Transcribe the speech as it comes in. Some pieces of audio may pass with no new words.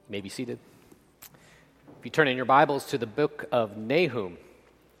You may be seated. If you turn in your Bibles to the book of Nahum,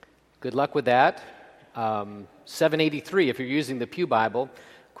 good luck with that. 783 if you're using the Pew Bible.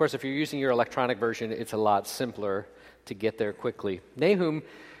 Of course, if you're using your electronic version, it's a lot simpler to get there quickly. Nahum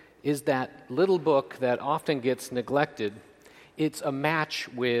is that little book that often gets neglected. It's a match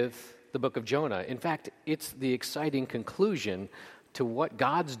with the book of Jonah. In fact, it's the exciting conclusion to what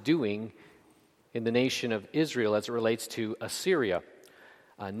God's doing in the nation of Israel as it relates to Assyria.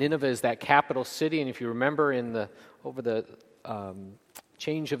 Nineveh is that capital city, and if you remember over the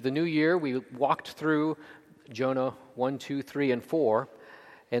change of the new year, we walked through Jonah 1, 2, 3, and 4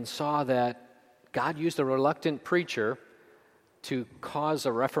 and saw that God used a reluctant preacher to cause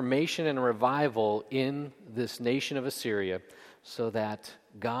a reformation and a revival in this nation of Assyria so that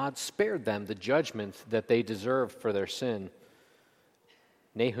God spared them the judgment that they deserved for their sin.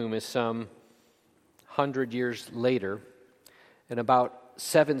 Nahum is some 100 years later, and about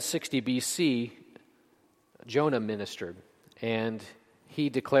 760 BC, Jonah ministered, and he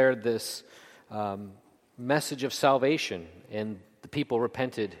declared this message of salvation, and the people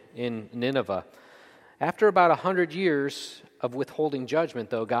repented in Nineveh. After about 100 years of withholding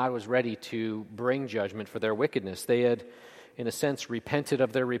judgment, though, God was ready to bring judgment for their wickedness. They had, in a sense, repented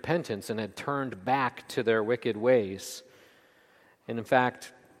of their repentance and had turned back to their wicked ways. And in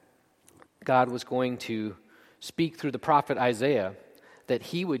fact, God was going to speak through the prophet Isaiah that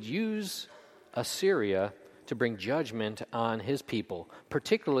he would use Assyria to bring judgment on his people,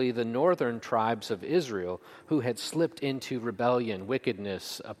 particularly the northern tribes of Israel who had slipped into rebellion,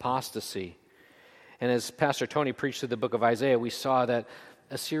 wickedness, apostasy. And as Pastor Tony preached through the book of Isaiah, we saw that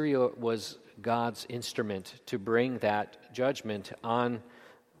Assyria was God's instrument to bring that judgment on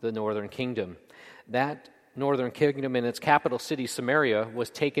the northern kingdom. That northern kingdom and its capital city, Samaria, was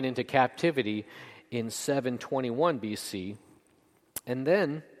taken into captivity in 721 BC. And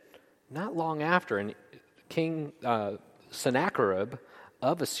then, not long after, King Sennacherib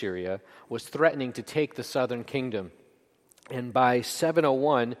of Assyria was threatening to take the southern kingdom. And by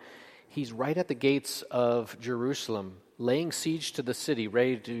 701, he's right at the gates of Jerusalem, laying siege to the city,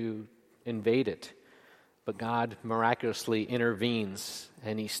 ready to invade it. But God miraculously intervenes,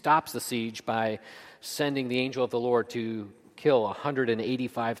 and he stops the siege by sending the angel of the Lord to kill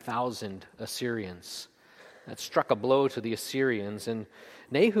 185,000 Assyrians. That struck a blow to the Assyrians, and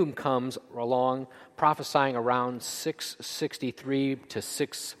Nahum comes along prophesying around 663 to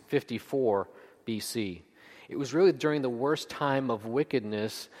 654 BC. It was really during the worst time of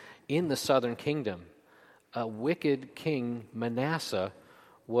wickedness in the southern kingdom. A wicked king, Manasseh,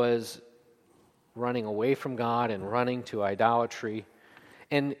 was running away from God and running to idolatry.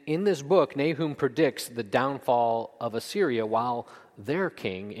 And in this book, Nahum predicts the downfall of Assyria while their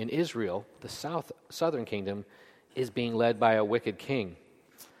king in Israel, the southern kingdom, is being led by a wicked king.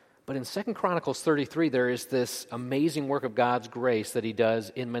 But in 2 Chronicles 33, there is this amazing work of God's grace that he does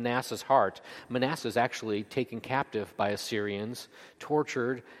in Manasseh's heart. Manasseh is actually taken captive by Assyrians,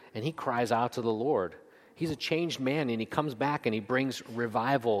 tortured, and he cries out to the Lord. He's a changed man, and he comes back and he brings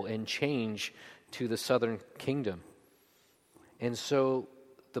revival and change to the southern kingdom. And so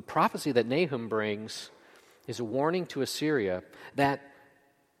the prophecy that Nahum brings is a warning to Assyria that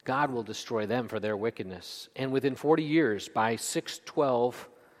God will destroy them for their wickedness. And within 40 years, by 612,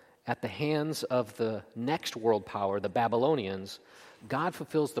 at the hands of the next world power, the Babylonians, God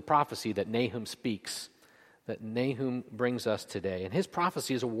fulfills the prophecy that Nahum speaks, that Nahum brings us today. And his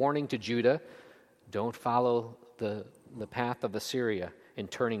prophecy is a warning to Judah: don't follow the path of Assyria in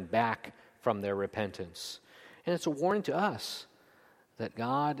turning back from their repentance. And it's a warning to us that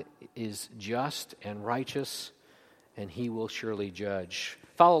God is just and righteous, and he will surely judge.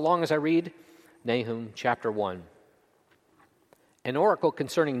 Follow along as I read Nahum chapter 1. An oracle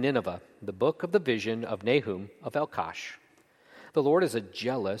concerning Nineveh, the book of the vision of Nahum of Elkosh. The Lord is a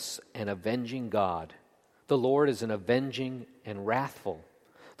jealous and avenging God. The Lord is an avenging and wrathful.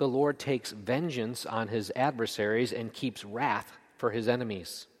 The Lord takes vengeance on his adversaries and keeps wrath for his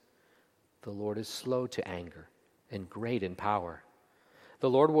enemies. The Lord is slow to anger and great in power. The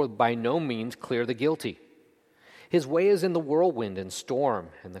Lord will by no means clear the guilty. His way is in the whirlwind and storm,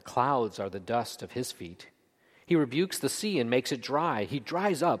 and the clouds are the dust of his feet. He rebukes the sea and makes it dry. He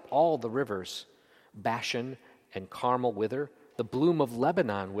dries up all the rivers. Bashan and Carmel wither. The bloom of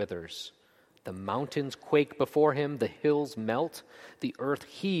Lebanon withers. The mountains quake before him. The hills melt. The earth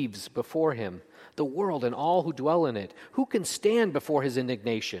heaves before him. The world and all who dwell in it. Who can stand before his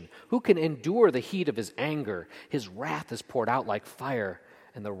indignation? Who can endure the heat of his anger? His wrath is poured out like fire,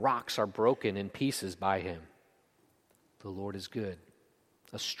 and the rocks are broken in pieces by him. The Lord is good,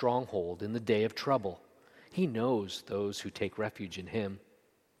 a stronghold in the day of trouble. He knows those who take refuge in him.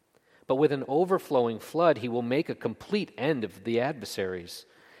 But with an overflowing flood, he will make a complete end of the adversaries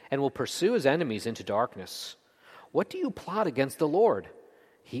and will pursue his enemies into darkness. What do you plot against the Lord?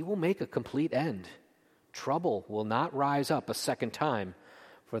 He will make a complete end. Trouble will not rise up a second time,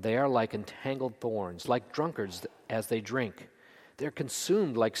 for they are like entangled thorns, like drunkards as they drink. They are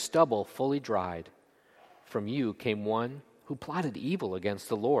consumed like stubble fully dried. From you came one who plotted evil against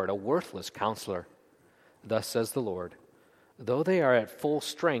the Lord, a worthless counselor. Thus says the Lord, though they are at full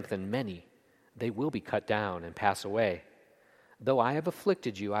strength and many, they will be cut down and pass away. Though I have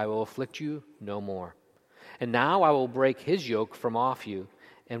afflicted you, I will afflict you no more. And now I will break his yoke from off you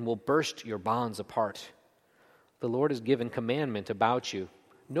and will burst your bonds apart. The Lord has given commandment about you.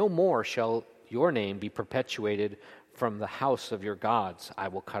 No more shall your name be perpetuated from the house of your gods. I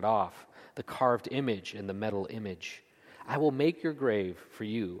will cut off the carved image and the metal image. I will make your grave for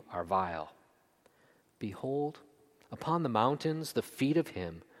you are vile. Behold, upon the mountains the feet of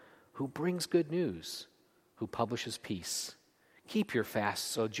him who brings good news, who publishes peace. Keep your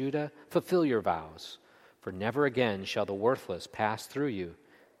fasts, O Judah, fulfill your vows, for never again shall the worthless pass through you.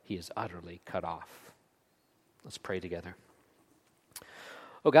 He is utterly cut off. Let's pray together.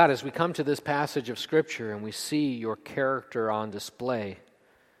 Oh God, as we come to this passage of Scripture and we see your character on display,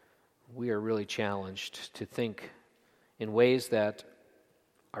 we are really challenged to think in ways that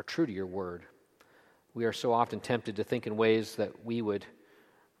are true to your word. We are so often tempted to think in ways that we would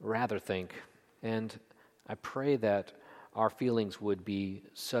rather think. And I pray that our feelings would be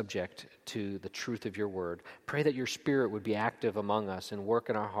subject to the truth of your word. Pray that your Spirit would be active among us and work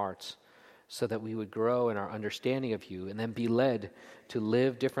in our hearts so that we would grow in our understanding of you and then be led to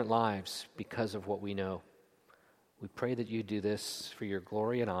live different lives because of what we know. We pray that you do this for your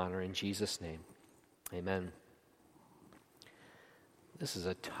glory and honor in Jesus' name. Amen. This is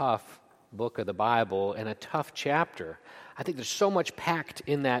a tough book of the Bible and a tough chapter. I think there's so much packed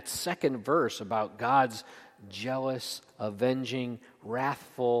in that second verse about God's jealous, avenging,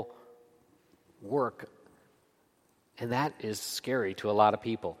 wrathful work. And that is scary to a lot of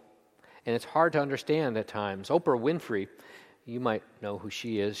people. And it's hard to understand at times. Oprah Winfrey, you might know who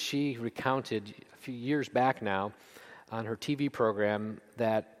she is, she recounted a few years back now on her TV program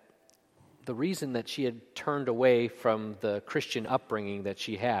that the reason that she had turned away from the Christian upbringing that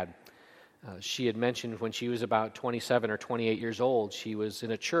she had mentioned when she was about 27 or 28 years old, she was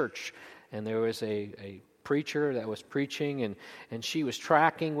in a church and there was a preacher that was preaching and she was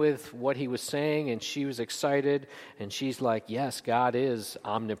tracking with what he was saying and she was excited and she's like, yes, God is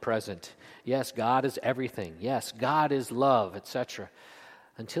omnipresent. Yes, God is everything. Yes, God is love, etc.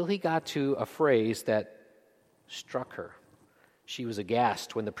 Until he got to a phrase that struck her. She was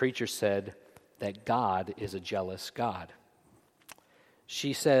aghast when the preacher said that God is a jealous God.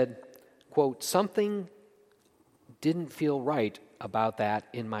 She said, quote, something didn't feel right about that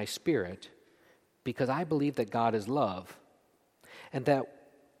in my spirit because I believe that God is love. And that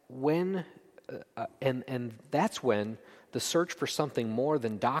when, and that's when the search for something more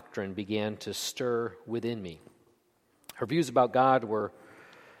than doctrine began to stir within me. Her views about God were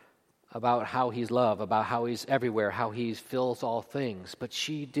about how he's love, about how he's everywhere, how he fills all things. But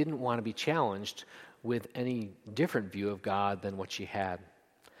she didn't want to be challenged with any different view of God than what she had.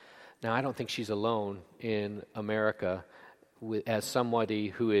 Now, I don't think she's alone in America as somebody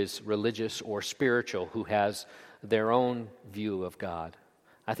who is religious or spiritual, who has their own view of God.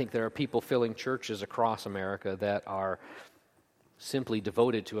 I think there are people filling churches across America that are simply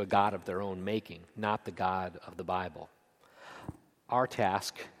devoted to a God of their own making, not the God of the Bible. Our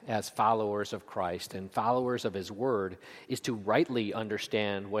task as followers of Christ and followers of his word is to rightly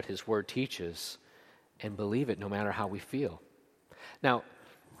understand what his word teaches and believe it no matter how we feel. Now,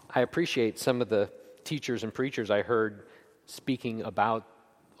 I appreciate some of the teachers and preachers I heard speaking about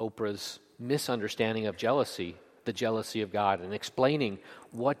Oprah's misunderstanding of jealousy, the jealousy of God, and explaining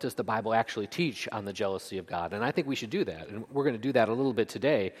what does the Bible actually teach on the jealousy of God. And I think we should do that. And we're going to do that a little bit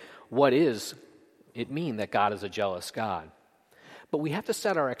today. What does it mean that God is a jealous God? But we have to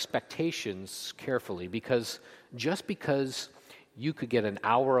set our expectations carefully because just because you could get an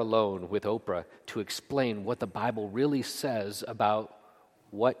hour alone with Oprah to explain what the Bible really says about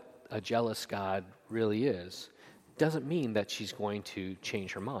what a jealous God really is, doesn't mean that she's going to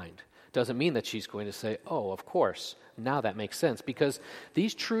change her mind. Doesn't mean that she's going to say, oh, of course, now that makes sense, because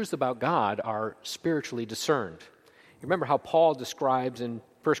these truths about God are spiritually discerned. You remember how Paul describes in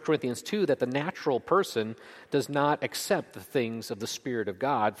 1 Corinthians 2 that the natural person does not accept the things of the Spirit of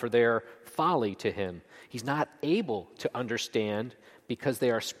God, for they are folly to him. He's not able to understand because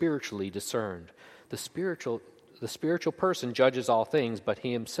they are spiritually discerned. The spiritual person judges all things, but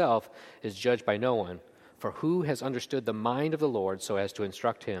he himself is judged by no one. For who has understood the mind of the Lord so as to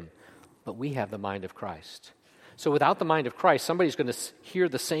instruct him? But we have the mind of Christ. So without the mind of Christ, somebody's going to hear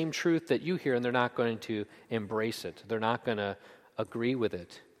the same truth that you hear, and they're not going to embrace it. They're not going to agree with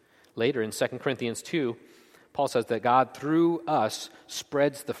it. Later in 2 Corinthians 2, Paul says that God, through us,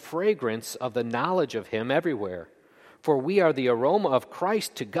 spreads the fragrance of the knowledge of him everywhere. For we are the aroma of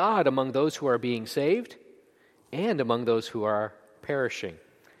Christ to God among those who are being saved and among those who are perishing.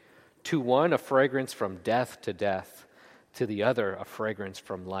 To one, a fragrance from death to death. To the other, a fragrance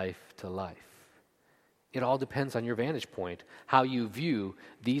from life to life. It all depends on your vantage point, how you view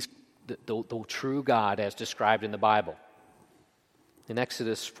the true God as described in the Bible. In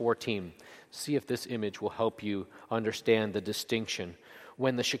Exodus 14, see if this image will help you understand the distinction.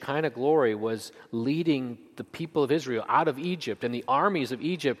 When the Shekinah glory was leading the people of Israel out of Egypt, and the armies of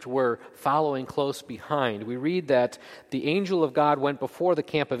Egypt were following close behind, we read that the angel of God went before the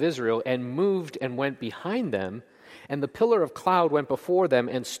camp of Israel and moved and went behind them, and the pillar of cloud went before them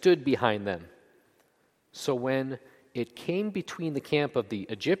and stood behind them. So when it came between the camp of the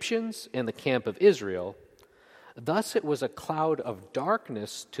Egyptians and the camp of Israel, thus it was a cloud of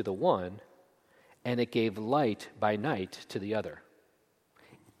darkness to the one, and it gave light by night to the other.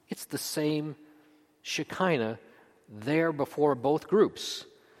 It's the same Shekinah there before both groups.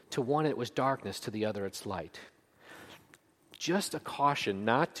 To one it was darkness, to the other it's light. Just a caution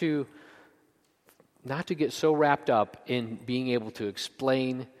not to get so wrapped up in being able to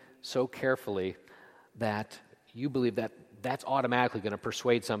explain so carefully that you believe that that's automatically going to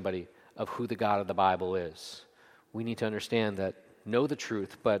persuade somebody of who the God of the Bible is. We need to understand that, know the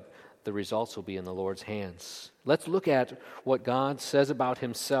truth, but the results will be in the Lord's hands. Let's look at what God says about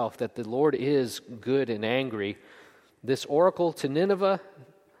himself, that the Lord is good and angry. This oracle to Nineveh,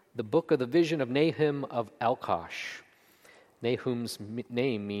 the book of the vision of Nahum of Elkosh. Nahum's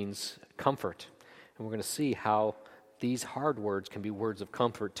name means comfort. And we're going to see how these hard words can be words of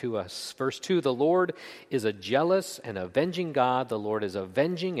comfort to us. Verse 2, the Lord is a jealous and avenging God. The Lord is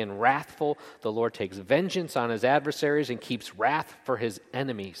avenging and wrathful. The Lord takes vengeance on his adversaries and keeps wrath for his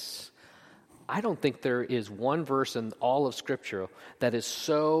enemies. I don't think there is one verse in all of Scripture that is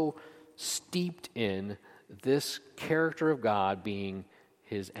so steeped in this character of God being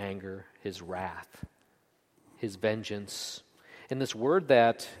his anger, his wrath, his vengeance. In this word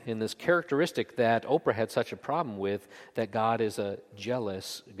that, in this characteristic that Oprah had such a problem with, that God is a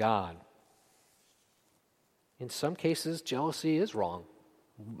jealous God. In some cases, jealousy is wrong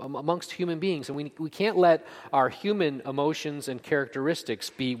amongst human beings, and we can't let our human emotions and characteristics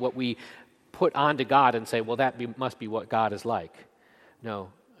be what we put onto God and say, well, must be what God is like. No,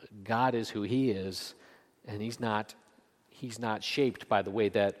 God is who he is, and he's not shaped by the way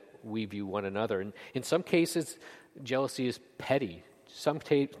that we view one another. And in some cases, jealousy is petty.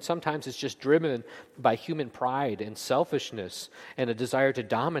 Sometimes it's just driven by human pride and selfishness and a desire to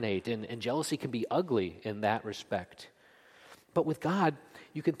dominate, and jealousy can be ugly in that respect. But with God,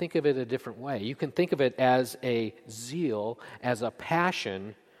 you can think of it a different way. You can think of it as a zeal, as a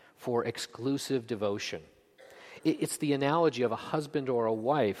passion for exclusive devotion. It's the analogy of a husband or a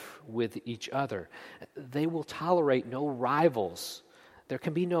wife with each other. They will tolerate no rivals. There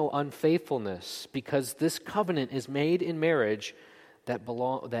can be no unfaithfulness, because this covenant is made in marriage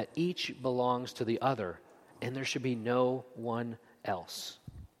that each belongs to the other, and there should be no one else.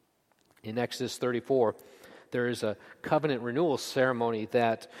 In Exodus 34, there is a covenant renewal ceremony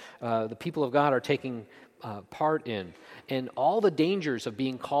that the people of God are taking part in, and all the dangers of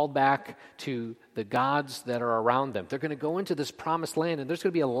being called back to the gods that are around them. They're going to go into this promised land, and there's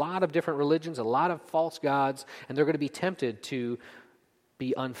going to be a lot of different religions, a lot of false gods, and they're going to be tempted to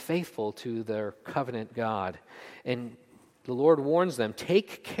be unfaithful to their covenant God. And the Lord warns them,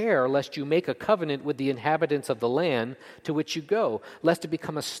 take care lest you make a covenant with the inhabitants of the land to which you go, lest it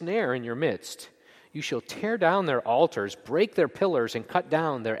become a snare in your midst. You shall tear down their altars, break their pillars, and cut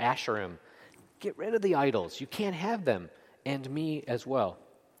down their asherim. Get rid of the idols. You can't have them, and me as well.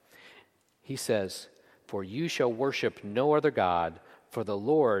 He says, for you shall worship no other God, for the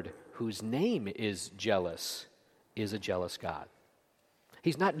Lord, whose name is jealous, is a jealous God.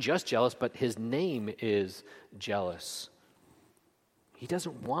 He's not just jealous, but his name is jealous. He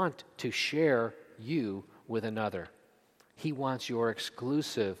doesn't want to share you with another. He wants your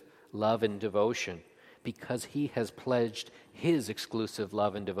exclusive love and devotion because he has pledged his exclusive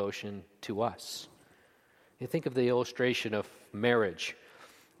love and devotion to us. You think of the illustration of marriage.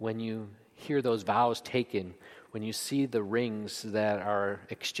 When you hear those vows taken, when you see the rings that are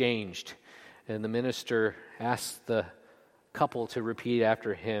exchanged, and the minister asks the couple to repeat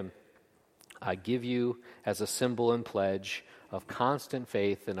after him, I give you as a symbol and pledge of constant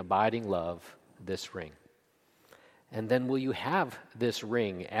faith and abiding love this ring. And then will you have this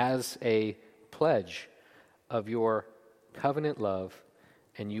ring as a pledge of your covenant love,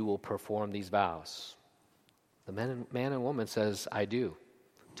 and you will perform these vows? The man and woman says, I do,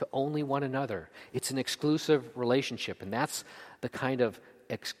 to only one another. It's an exclusive relationship, and that's the kind of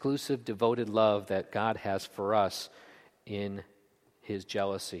exclusive, devoted love that God has for us in his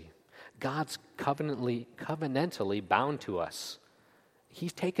jealousy. God's covenantally bound to us.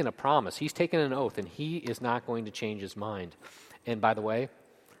 He's taken a promise. He's taken an oath, and he is not going to change his mind. And by the way,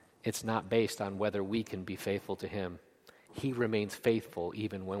 it's not based on whether we can be faithful to him. He remains faithful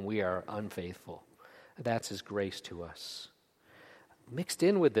even when we are unfaithful. That's his grace to us. Mixed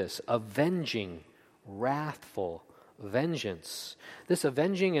in with this, avenging, wrathful vengeance. This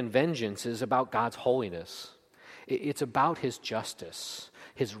avenging and vengeance is about God's holiness. It's about his justice,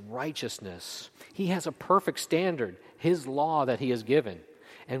 his righteousness. He has a perfect standard, his law that he has given.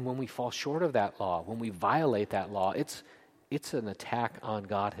 And when we fall short of that law, when we violate that law, it's an attack on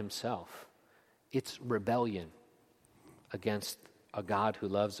God himself. It's rebellion against a God who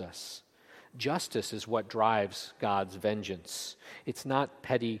loves us. Justice is what drives God's vengeance. It's not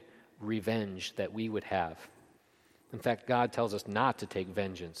petty revenge that we would have. In fact, God tells us not to take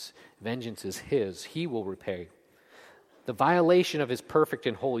vengeance. Vengeance is his. He will repay. The violation of his perfect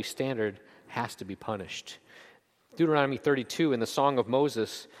and holy standard has to be punished. Deuteronomy 32, in the Song of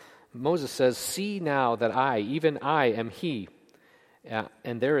Moses, Moses says, "See now that I, even I, am he,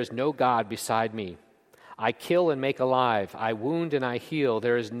 and there is no God beside me. I kill and make alive. I wound and I heal.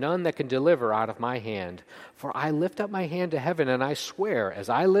 There is none that can deliver out of my hand. For I lift up my hand to heaven, and I swear, as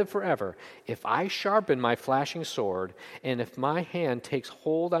I live forever, if I sharpen my flashing sword, and if my hand takes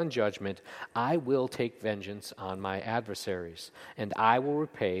hold on judgment, I will take vengeance on my adversaries, and I will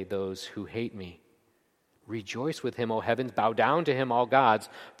repay those who hate me. Rejoice with him, O heavens, bow down to him, all gods,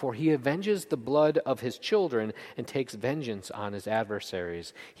 for he avenges the blood of his children and takes vengeance on his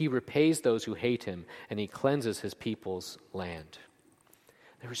adversaries. He repays those who hate him, and he cleanses his people's land."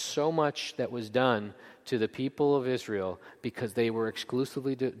 There was so much that was done to the people of Israel because they were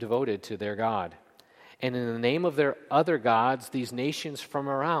exclusively devoted to their God. And in the name of their other gods, these nations from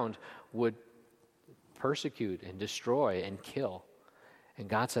around would persecute and destroy and kill. And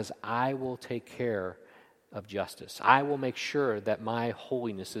God says, I will take care of justice. I will make sure that my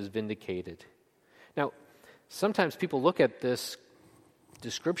holiness is vindicated. Now, sometimes people look at this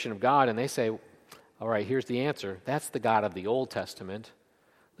description of God and they say, all right, here's the answer. That's the God of the Old Testament.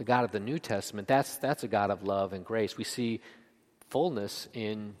 The God of the New Testament, that's a God of love and grace. We see fullness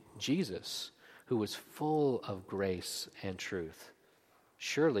in Jesus, who was full of grace and truth.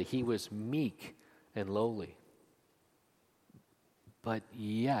 Surely he was meek and lowly. But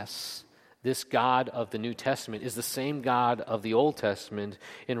yes, this God of the New Testament is the same God of the Old Testament.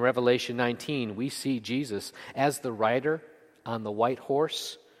 In Revelation 19, we see Jesus as the rider on the white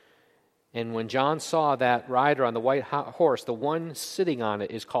horse. And when John saw that rider on the white horse, the one sitting on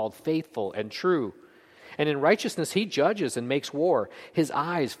it is called Faithful and True. And in righteousness he judges and makes war. His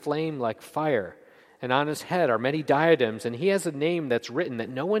eyes flame like fire, and on his head are many diadems, and he has a name that's written that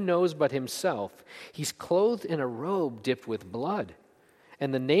no one knows but himself. He's clothed in a robe dipped with blood.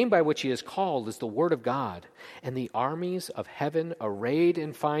 And the name by which he is called is the Word of God. And the armies of heaven, arrayed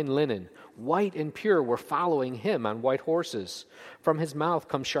in fine linen, white and pure, were following him on white horses. From his mouth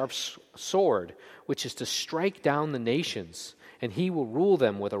comes sharp sword, which is to strike down the nations. And he will rule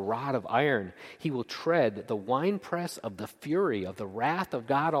them with a rod of iron. He will tread the winepress of the fury of the wrath of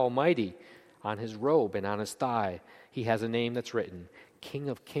God Almighty. On his robe and on his thigh, he has a name that's written, King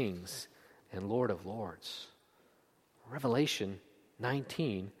of Kings and Lord of Lords. Revelation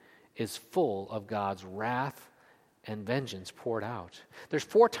 19 is full of God's wrath and vengeance poured out. There's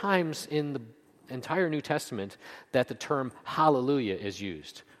 4 times in the entire New Testament that the term hallelujah is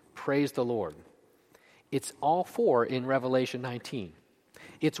used. Praise the Lord. It's all 4 in Revelation 19.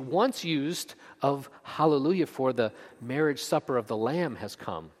 It's once used of hallelujah for the marriage supper of the Lamb has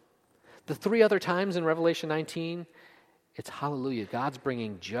come. The 3 other times in Revelation 19, it's hallelujah. God's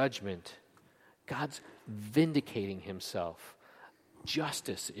bringing judgment. God's vindicating himself.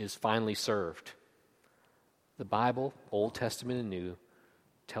 Justice is finally served. The Bible, Old Testament and New,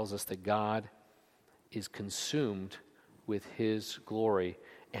 tells us that God is consumed with his glory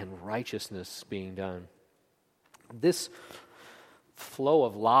and righteousness being done. This flow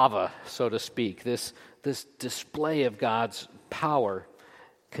of lava, so to speak, this display of God's power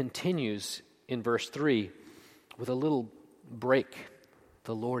continues in verse 3 with a little break.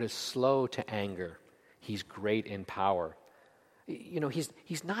 The Lord is slow to anger. He's great in power. You know,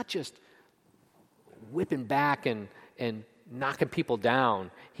 he's not just whipping back and knocking people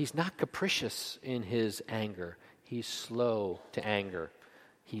down. He's not capricious in his anger. He's slow to anger.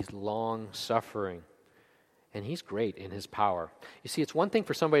 He's long-suffering. And he's great in his power. You see, it's one thing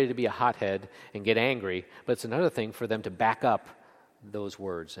for somebody to be a hothead and get angry, but it's another thing for them to back up those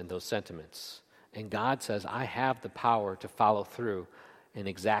words and those sentiments. And God says, I have the power to follow through and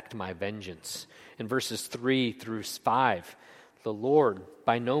exact my vengeance. In verses 3 through 5, the Lord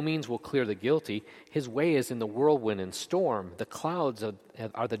by no means will clear the guilty. His way is in the whirlwind and storm. The clouds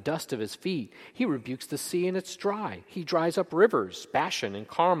are the dust of his feet. He rebukes the sea and it's dry. He dries up rivers. Bashan and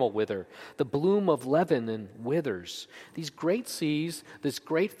Carmel wither. The bloom of Lebanon withers. These great seas, this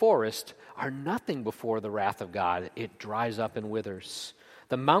great forest, are nothing before the wrath of God. It dries up and withers.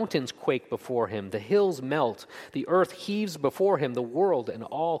 The mountains quake before him. The hills melt. The earth heaves before him. The world and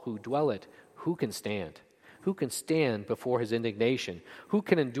all who dwell it. Who can stand? Who can stand before his indignation? Who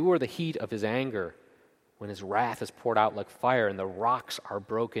can endure the heat of his anger when his wrath is poured out like fire and the rocks are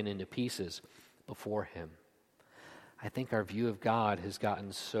broken into pieces before him? I think our view of God has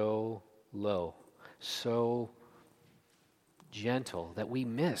gotten so low, so gentle, that we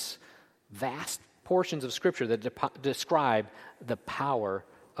miss vast portions of Scripture that describe the power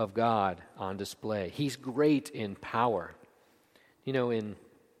of God on display. He's great in power. You know, in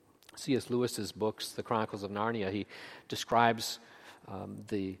C.S. Lewis's books, The Chronicles of Narnia, he describes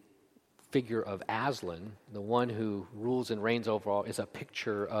the figure of Aslan, the one who rules and reigns over all, is a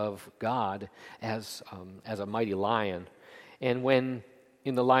picture of God as a mighty lion. And when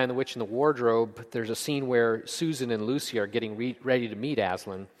in The Lion, the Witch, and the Wardrobe, there's a scene where Susan and Lucy are getting ready to meet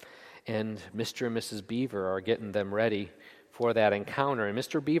Aslan, and Mr. and Mrs. Beaver are getting them ready for that encounter. And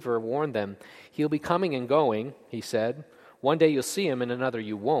Mr. Beaver warned them, he'll be coming and going, he said. One day you'll see him and another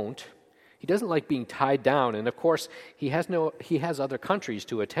you won't. He doesn't like being tied down, and of course he has other countries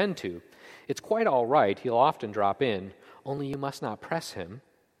to attend to. It's quite all right, he'll often drop in, only you must not press him.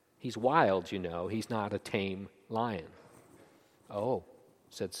 He's wild, you know, he's not a tame lion. Oh,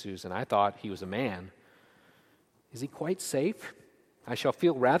 said Susan, I thought he was a man. Is he quite safe? I shall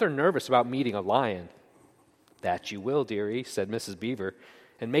feel rather nervous about meeting a lion. That you will, dearie, said Mrs. Beaver,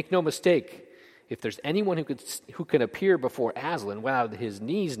 and make no mistake, if there's anyone who can appear before Aslan without his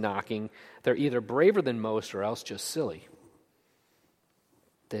knees knocking, they're either braver than most or else just silly.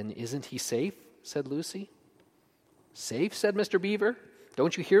 Then isn't he safe? Said Lucy. Safe? Said Mr. Beaver.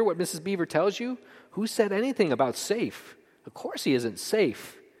 Don't you hear what Mrs. Beaver tells you? Who said anything about safe? Of course he isn't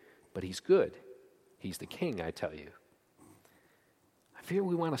safe, but he's good. He's the king, I tell you. I fear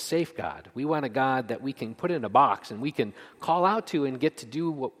we want a safe God. We want a God that we can put in a box and we can call out to and get to do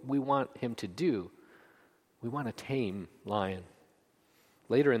what we want him to do. We want a tame lion.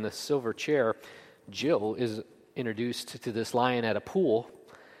 Later in the silver chair, Jill is introduced to this lion at a pool,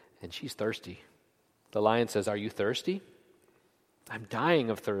 and she's thirsty. The lion says, "Are you thirsty?" "I'm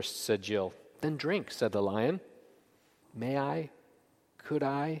dying of thirst," said Jill. "Then drink," said the lion. "May I? Could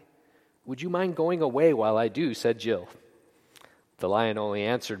I? Would you mind going away while I do?" said Jill. The lion only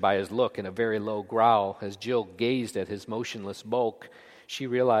answered by his look and a very low growl. As Jill gazed at his motionless bulk, she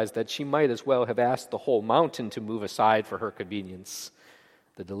realized that she might as well have asked the whole mountain to move aside for her convenience.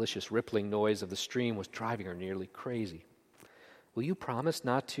 The delicious rippling noise of the stream was driving her nearly crazy. "Will you promise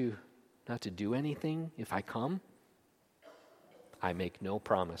not to do anything if I come?" "I make no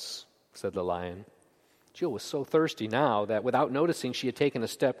promise," said the lion. Jill was so thirsty now that without noticing she had taken a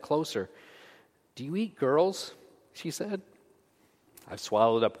step closer. "Do you eat girls?" she said. "I've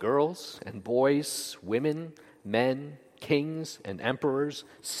swallowed up girls and boys, women, men, kings and emperors,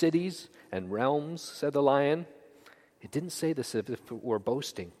 cities and realms," said the lion. It didn't say this as if it were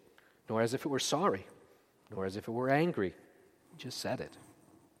boasting, nor as if it were sorry, nor as if it were angry. It just said it.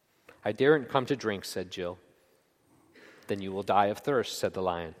 "I daren't come to drink," said Jill. "Then you will die of thirst," said the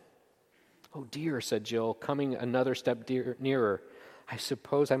lion. "Oh dear," said Jill, coming another step nearer. "I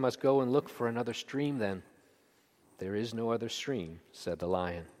suppose I must go and look for another stream then." "There is no other stream," said the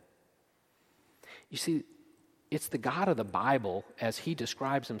lion. You see, it's the God of the Bible as he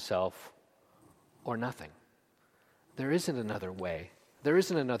describes himself or nothing. There isn't another way. There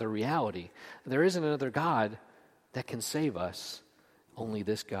isn't another reality. There isn't another God that can save us. Only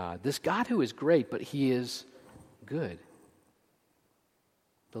this God. This God who is great, but he is good.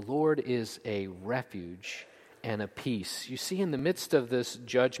 The Lord is a refuge and a peace. You see, in the midst of this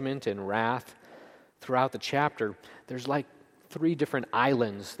judgment and wrath, throughout the chapter, there's like 3 different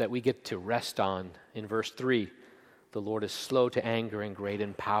islands that we get to rest on. In verse 3, the Lord is slow to anger and great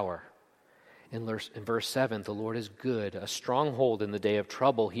in power. In verse 7, the Lord is good, a stronghold in the day of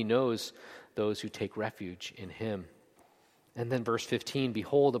trouble. He knows those who take refuge in him. And then verse 15,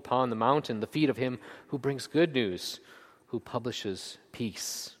 behold upon the mountain the feet of him who brings good news, who publishes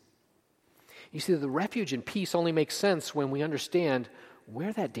peace. You see, the refuge and peace only makes sense when we understand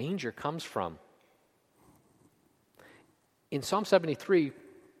where that danger comes from. In Psalm 73,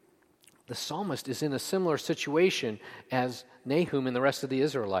 the psalmist is in a similar situation as Nahum and the rest of the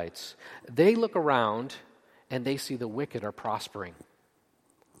Israelites. They look around and they see the wicked are prospering.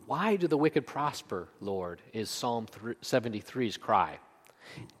 Why do the wicked prosper, Lord, is Psalm 73's cry.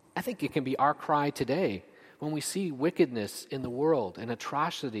 I think it can be our cry today when we see wickedness in the world and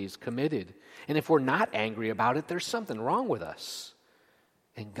atrocities committed. And if we're not angry about it, there's something wrong with us.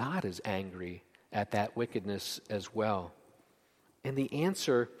 And God is angry at that wickedness as well. And the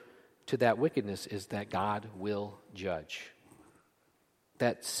answer to that wickedness is that God will judge.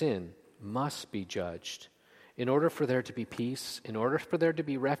 That sin must be judged. In order for there to be peace, in order for there to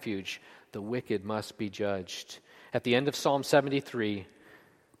be refuge, the wicked must be judged. At the end of Psalm 73,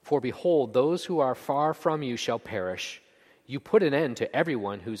 "For behold, those who are far from you shall perish. You put an end to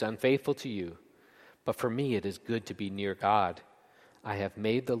everyone who's unfaithful to you. But for me it is good to be near God. I have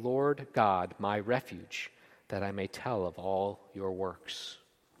made the Lord God my refuge, that I may tell of all your works."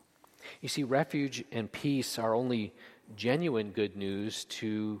 You see, refuge and peace are only genuine good news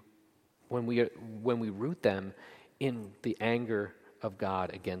to when we root them in the anger of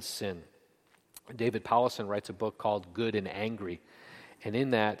God against sin. David Powlison writes a book called Good and Angry, and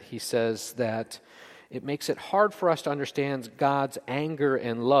in that he says that it makes it hard for us to understand God's anger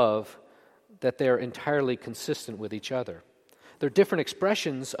and love, that they're entirely consistent with each other. They're different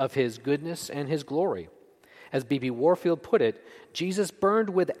expressions of his goodness and his glory. As B.B. Warfield put it, Jesus burned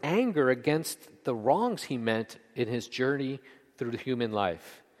with anger against the wrongs he meant in his journey through human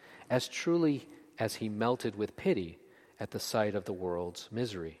life, as truly as he melted with pity at the sight of the world's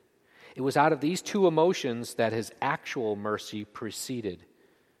misery. It was out of these two emotions that his actual mercy proceeded,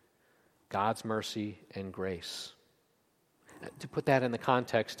 God's mercy and grace. To put that in the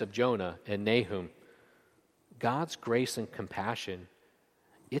context of Jonah and Nahum, God's grace and compassion,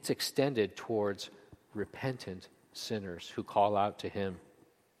 it's extended towards repentant sinners who call out to him.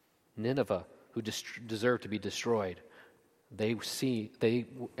 Nineveh, who deserve to be destroyed, they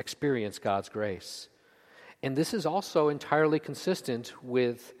experience God's grace. And this is also entirely consistent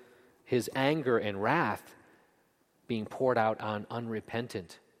with his anger and wrath being poured out on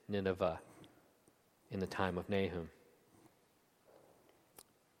unrepentant Nineveh in the time of Nahum.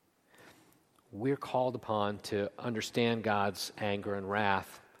 We're called upon to understand God's anger and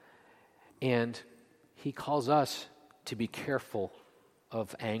wrath, and he calls us to be careful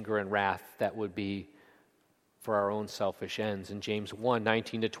of anger and wrath that would be for our own selfish ends. In James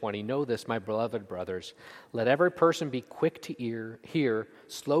 1:19-20, "Know this, my beloved brothers, let every person be quick to hear,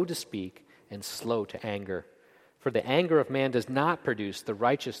 slow to speak, and slow to anger. For the anger of man does not produce the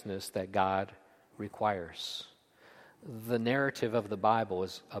righteousness that God requires." The narrative of the Bible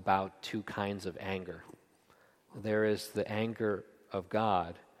is about two kinds of anger. There is the anger of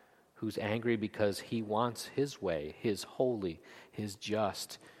God, who's angry because he wants his way, his holy, his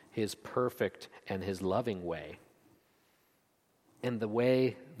just, his perfect, and his loving way. And the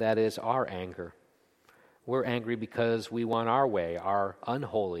way that is our anger. We're angry because we want our way, our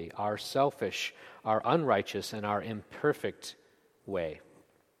unholy, our selfish, our unrighteous, and our imperfect way.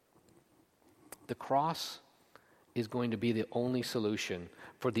 The cross is going to be the only solution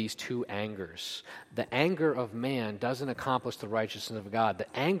for these two angers. The anger of man doesn't accomplish the righteousness of God.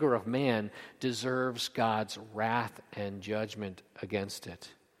 The anger of man deserves God's wrath and judgment against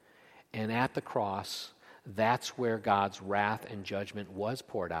it. And at the cross, that's where God's wrath and judgment was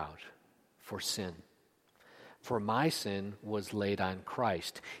poured out for sin. For my sin was laid on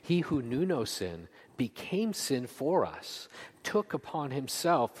Christ. He who knew no sin became sin for us, took upon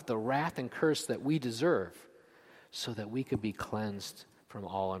himself the wrath and curse that we deserve, so that we could be cleansed from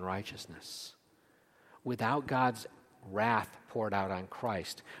all unrighteousness. Without God's wrath poured out on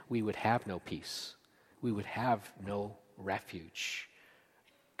Christ, we would have no peace. We would have no refuge.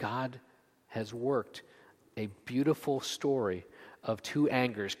 God has worked a beautiful story of two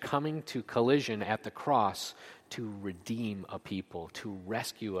angers coming to collision at the cross to redeem a people, to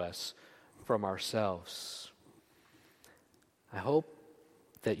rescue us from ourselves. I hope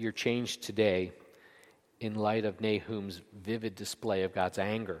that you're changed today in light of Nahum's vivid display of God's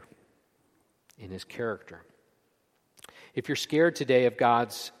anger in his character. If you're scared today of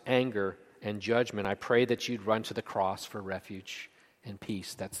God's anger and judgment, I pray that you'd run to the cross for refuge and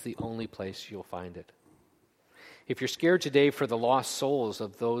peace. That's the only place you'll find it. If you're scared today for the lost souls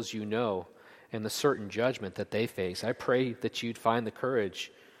of those you know and the certain judgment that they face, I pray that you'd find the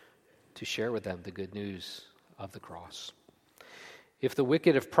courage to share with them the good news of the cross. If the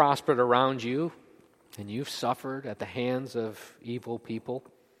wicked have prospered around you, and you've suffered at the hands of evil people,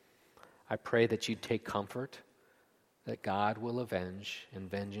 I pray that you'd take comfort that God will avenge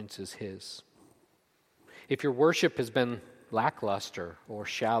and vengeance is his. If your worship has been lackluster or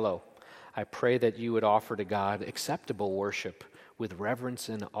shallow, I pray that you would offer to God acceptable worship with reverence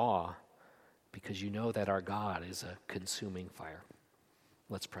and awe, because you know that our God is a consuming fire.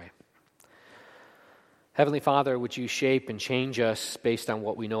 Let's pray. Heavenly Father, would you shape and change us based on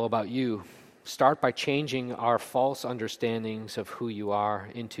what we know about you? Start by changing our false understandings of who you are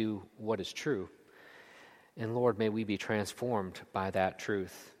into what is true. And Lord, may we be transformed by that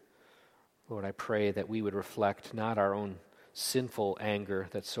truth. Lord, I pray that we would reflect not our own sinful anger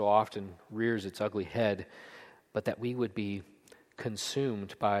that so often rears its ugly head, but that we would be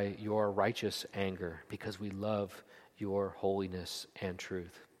consumed by your righteous anger because we love your holiness and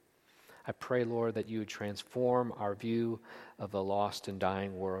truth. I pray, Lord, that you would transform our view of the lost and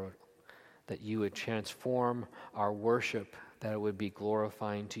dying world, that you would transform our worship, that it would be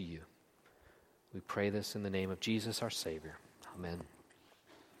glorifying to you. We pray this in the name of Jesus, our Savior. Amen.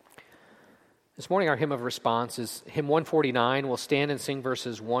 This morning our hymn of response is hymn 149. We'll stand and sing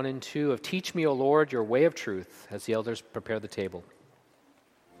verses 1 and 2 of Teach Me, O Lord, Your Way of Truth, as the elders prepare the table.